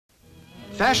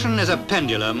Fashion is a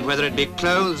pendulum, whether it be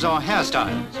clothes or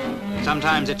hairstyles.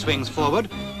 Sometimes it swings forward,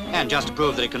 and just to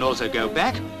prove that it can also go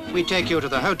back, we take you to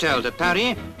the Hotel de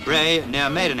Paris, Bray,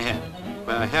 near Maidenhead,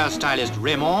 where hairstylist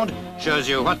Raymonde shows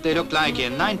you what they looked like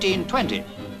in 1920.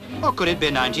 Or could it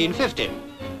be 1950?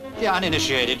 The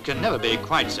uninitiated can never be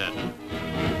quite certain.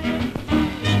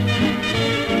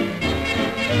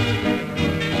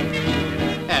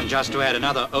 And just to add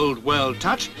another old world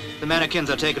touch, the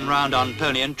mannequins are taken round on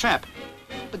pony and trap.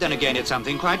 But then again, it's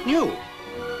something quite new.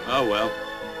 Oh well.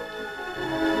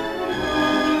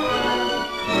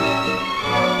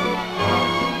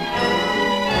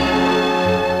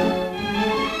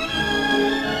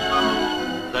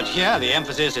 But here the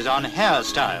emphasis is on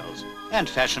hairstyles, and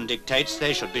fashion dictates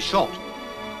they should be short.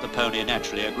 The pony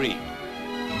naturally agreed.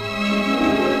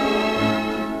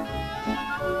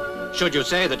 Should you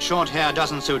say that short hair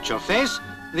doesn't suit your face,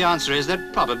 the answer is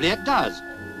that probably it does.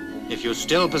 If you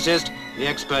still persist, the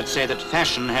experts say that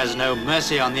fashion has no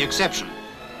mercy on the exception.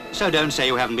 So don't say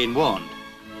you haven't been warned.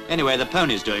 Anyway, the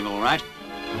pony's doing all right.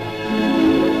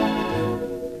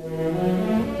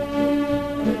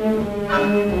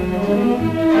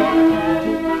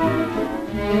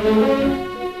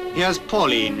 Here's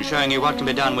Pauline showing you what can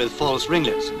be done with false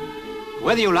ringlets.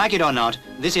 Whether you like it or not,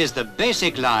 this is the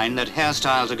basic line that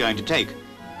hairstyles are going to take.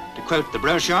 To quote the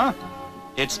brochure,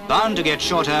 it's bound to get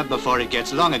shorter before it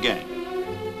gets long again.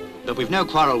 But we've no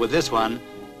quarrel with this one,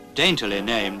 daintily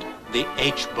named the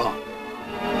H-bomb.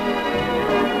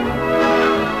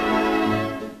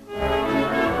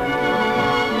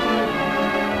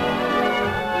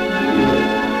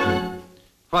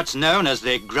 What's known as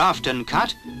the Grafton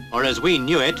cut, or as we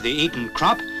knew it, the Eton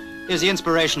crop, is the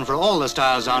inspiration for all the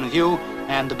styles on view,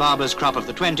 and the barber's crop of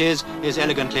the 20s is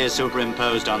elegantly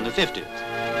superimposed on the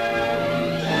 50s.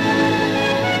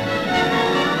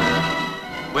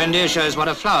 Wendy shows what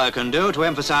a flower can do to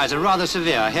emphasize a rather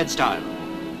severe head style.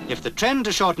 If the trend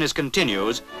to shortness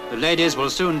continues, the ladies will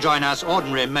soon join us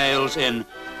ordinary males in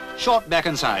short back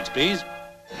and sides, please.